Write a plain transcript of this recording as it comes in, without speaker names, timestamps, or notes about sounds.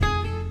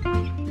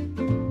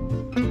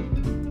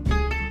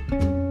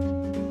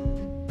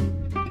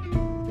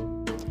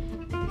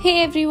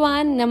Hey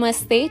everyone,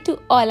 namaste to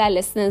all our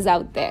listeners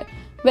out there.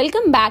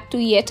 Welcome back to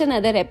yet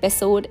another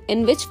episode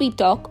in which we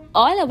talk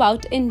all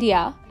about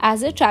India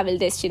as a travel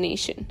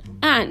destination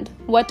and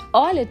what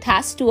all it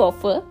has to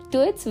offer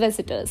to its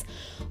visitors.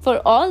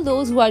 For all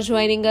those who are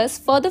joining us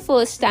for the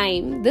first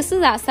time, this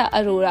is Asa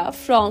Arora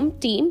from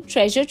Team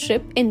Treasure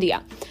Trip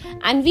India,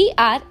 and we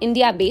are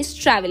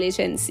India-based travel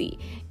agency.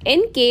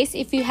 In case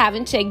if you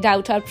haven't checked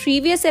out our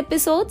previous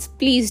episodes,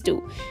 please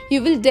do.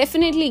 You will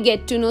definitely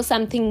get to know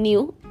something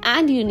new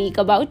and unique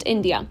about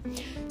India.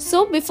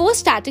 So before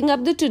starting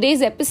up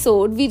today's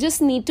episode, we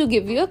just need to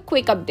give you a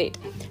quick update.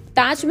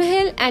 Taj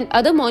Mahal and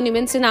other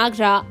monuments in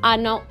Agra are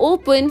now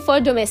open for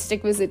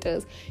domestic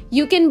visitors.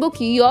 You can book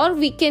your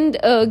weekend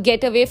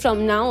getaway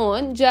from now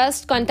on.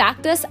 Just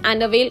contact us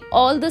and avail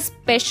all the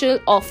special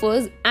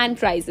offers and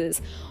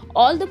prizes.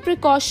 All the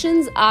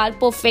precautions are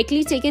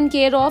perfectly taken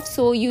care of,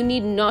 so you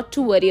need not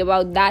to worry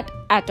about that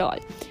at all.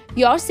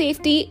 Your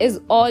safety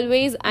is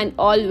always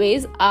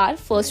our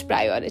first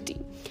priority.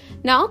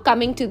 Now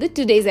coming to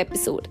today's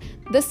episode,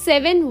 the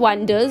 7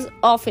 wonders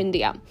of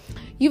India.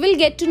 You will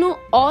get to know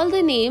all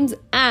the names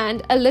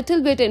and a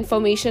little bit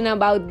information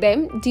about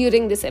them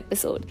during this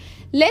episode.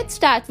 Let's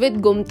start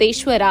with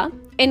Gomteshwara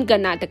in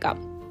Karnataka.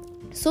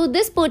 So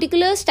this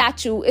particular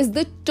statue is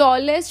the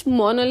tallest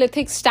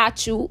monolithic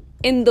statue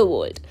in the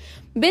world.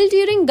 Built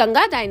during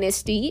Ganga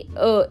dynasty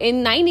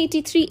in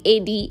 983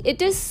 AD,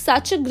 it is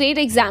such a great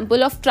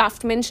example of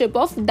craftsmanship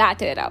of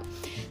that era.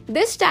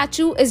 This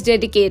statue is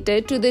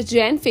dedicated to the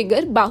Jain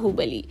figure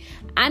Bahubali,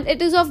 and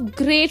it is of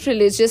great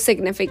religious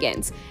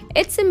significance.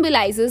 It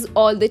symbolizes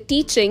all the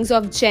teachings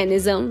of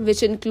Jainism,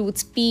 which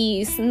includes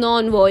peace,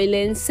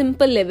 non-violence,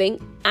 simple living,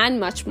 and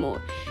much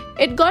more.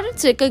 It got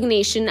its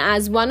recognition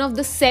as one of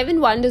the 7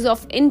 wonders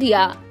of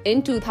India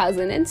in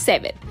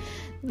 2007.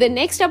 The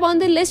next up on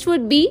the list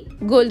would be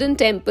Golden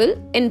Temple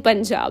in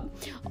Punjab,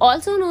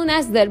 also known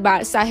as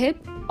Darbar Sahib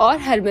or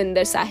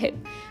Harmandir Sahib.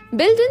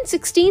 Built in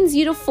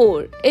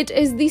 1604, it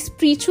is the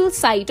spiritual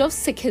site of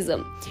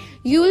Sikhism.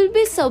 You will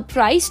be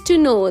surprised to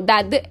know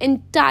that the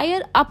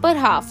entire upper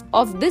half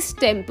of this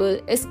temple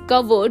is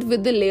covered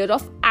with the layer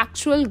of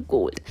actual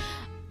gold.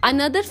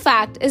 Another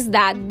fact is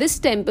that this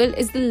temple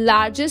is the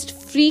largest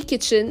free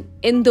kitchen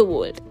in the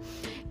world.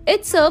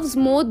 It serves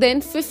more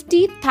than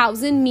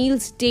 50,000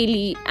 meals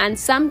daily, and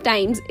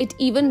sometimes it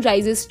even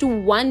rises to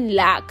 1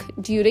 lakh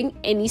during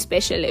any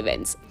special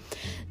events.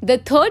 The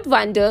third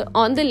wonder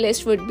on the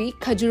list would be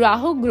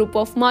Khajuraho Group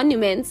of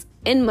Monuments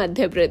in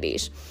Madhya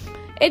Pradesh.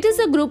 It is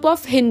a group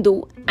of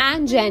Hindu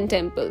and Jain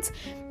temples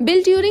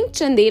built during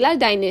Chandela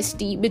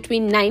dynasty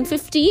between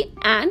 950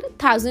 and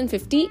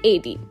 1050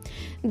 AD.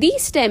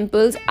 These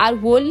temples are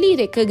worldly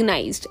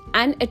recognized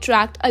and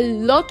attract a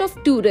lot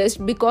of tourists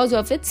because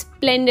of its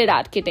splendid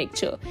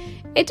architecture.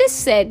 It is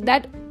said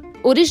that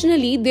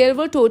originally there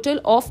were a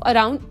total of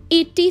around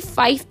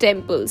 85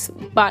 temples,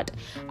 but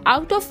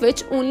out of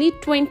which only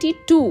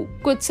 22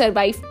 could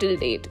survive till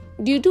date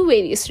due to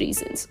various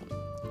reasons.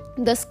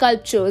 The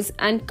sculptures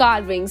and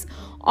carvings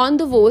on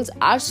the walls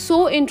are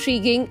so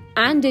intriguing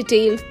and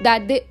detailed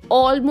that they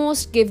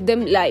almost give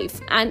them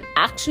life and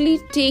actually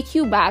take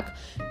you back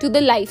to the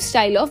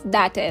lifestyle of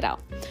that era.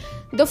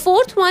 The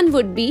fourth one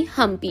would be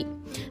Hampi,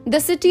 the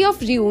city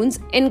of ruins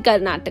in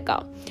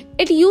Karnataka.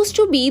 It used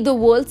to be the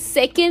world's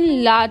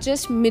second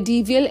largest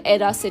medieval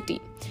era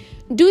city.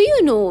 Do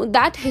you know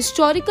that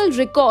historical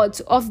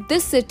records of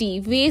this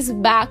city ways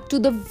back to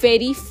the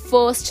very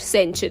first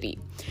century?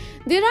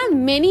 There are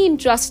many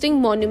interesting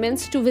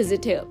monuments to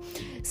visit here.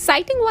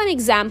 Citing one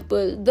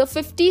example, the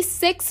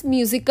 56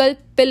 musical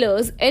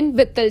pillars in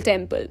Vittal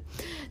temple.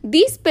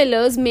 These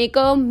pillars make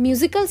a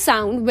musical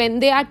sound when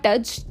they are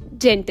touched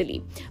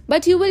gently.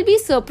 But you will be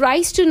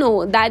surprised to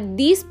know that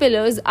these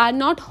pillars are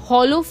not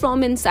hollow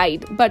from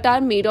inside but are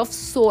made of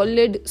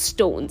solid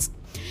stones.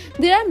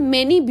 There are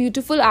many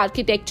beautiful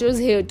architectures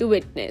here to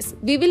witness.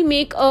 We will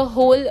make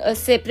a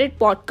separate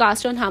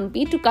podcast on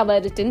Hampi to cover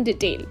it in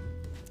detail.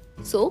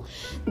 So,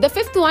 the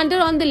fifth wonder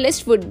on the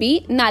list would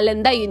be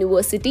Nalanda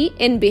University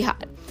in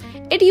Bihar.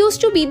 It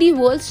used to be the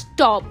world's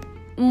top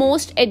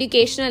most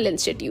educational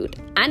institute,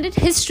 and its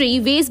history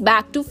ways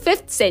back to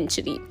 5th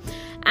century.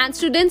 And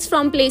students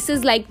from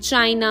places like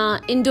China,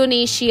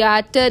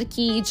 Indonesia,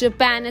 Turkey,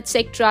 Japan,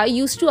 etc.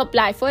 used to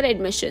apply for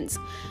admissions.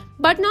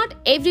 But not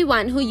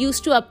everyone who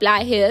used to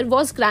apply here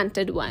was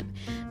granted one.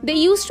 They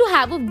used to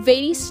have a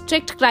very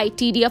strict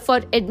criteria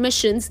for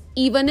admissions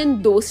even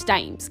in those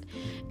times.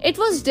 It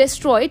was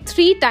destroyed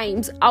 3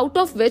 times, out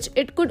of which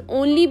it could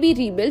only be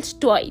rebuilt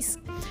twice.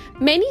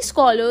 Many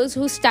scholars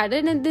who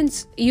studied in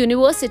this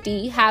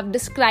university have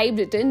described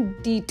it in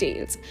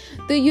details.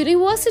 The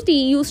university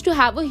used to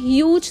have a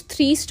huge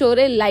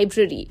 3-story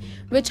library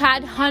which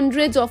had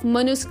hundreds of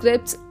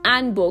manuscripts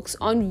and books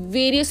on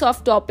various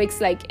of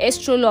topics like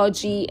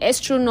astrology,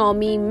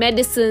 astronomy,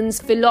 medicines,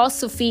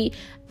 philosophy,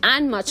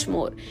 and much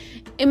more.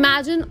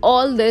 Imagine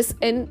all this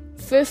in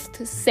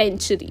 5th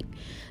century.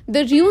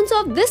 The ruins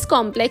of this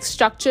complex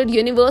structured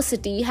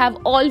university have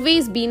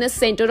always been a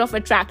center of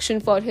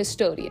attraction for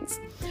historians.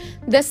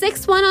 The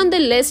sixth one on the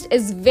list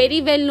is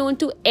very well known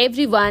to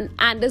everyone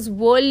and is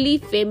worldly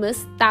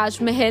famous Taj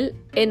Mahal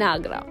in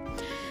Agra.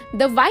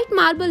 The white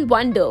marble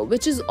wonder,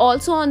 which is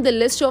also on the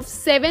list of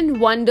 7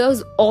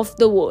 wonders of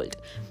the world,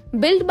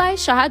 built by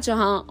Shah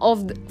Jahan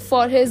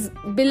for his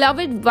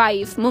beloved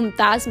wife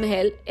Mumtaz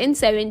Mahal in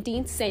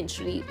 17th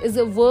century, is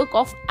a work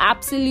of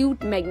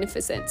absolute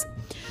magnificence.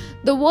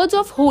 The words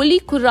of Holy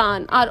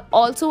Quran are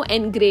also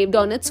engraved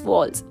on its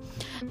walls,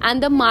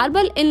 and the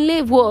marble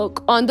inlay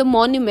work on the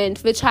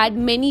monument, which had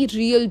many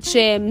real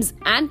gems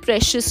and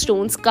precious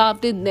stones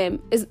carved in them,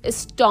 is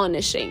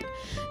astonishing.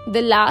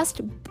 The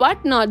last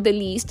but not the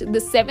least, the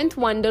 7th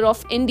wonder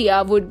of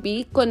India would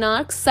be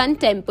Konark Sun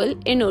Temple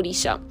in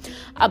Odisha,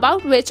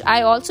 about which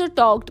I also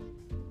talked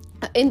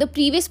in the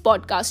previous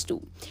podcast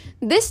too.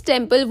 This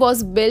temple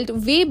was built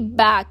way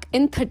back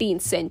in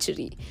 13th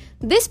century.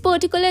 This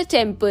particular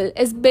temple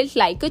is built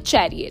like a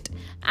chariot,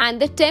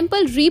 and the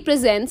temple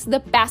represents the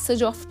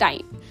passage of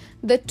time.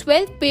 The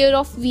 12 pair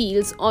of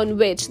wheels on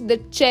which the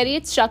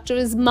chariot structure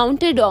is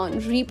mounted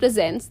on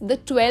represents the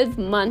 12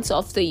 months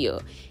of the year.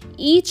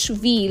 Each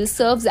wheel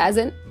serves as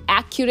an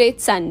accurate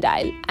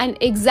sundial, and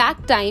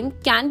exact time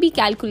can be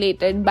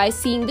calculated by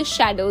seeing the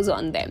shadows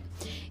on them.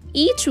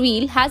 Each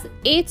wheel has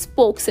 8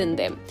 spokes in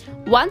them.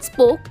 One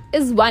spoke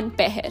is 1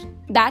 peher,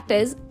 that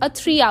is a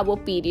 3-hour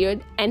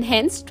period, and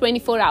hence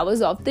 24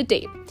 hours of the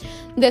day.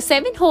 The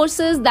 7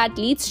 horses that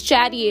leads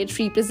chariot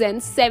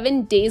represents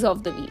 7 days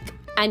of the week.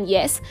 And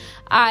yes,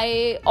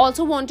 I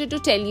also wanted to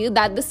tell you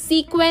that the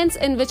sequence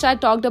in which I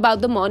talked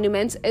about the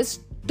monuments is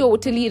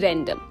totally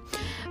random.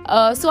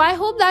 So I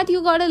hope that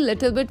you got a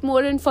little bit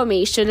more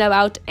information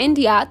about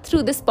India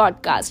through this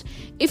podcast.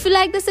 If you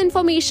like this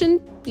information,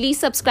 please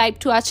subscribe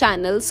to our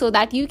channel so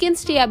that you can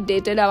stay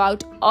updated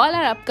about all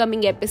our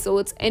upcoming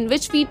episodes, in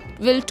which we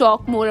will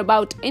talk more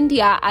about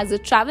India as a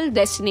travel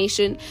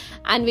destination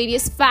and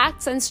various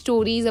facts and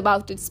stories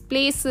about its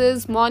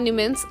places,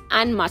 monuments,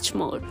 and much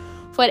more.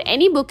 For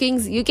any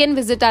bookings, you can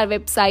visit our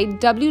website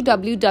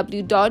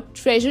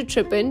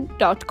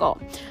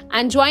www.treasuretrippin.com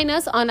and join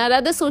us on our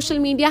other social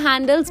media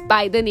handles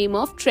by the name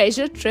of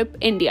Treasure Trip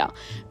India,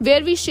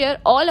 where we share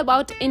all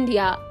about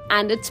India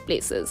and its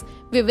places.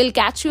 We will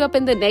catch you up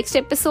in the next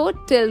episode.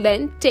 Till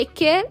then, take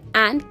care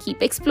and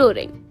keep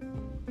exploring.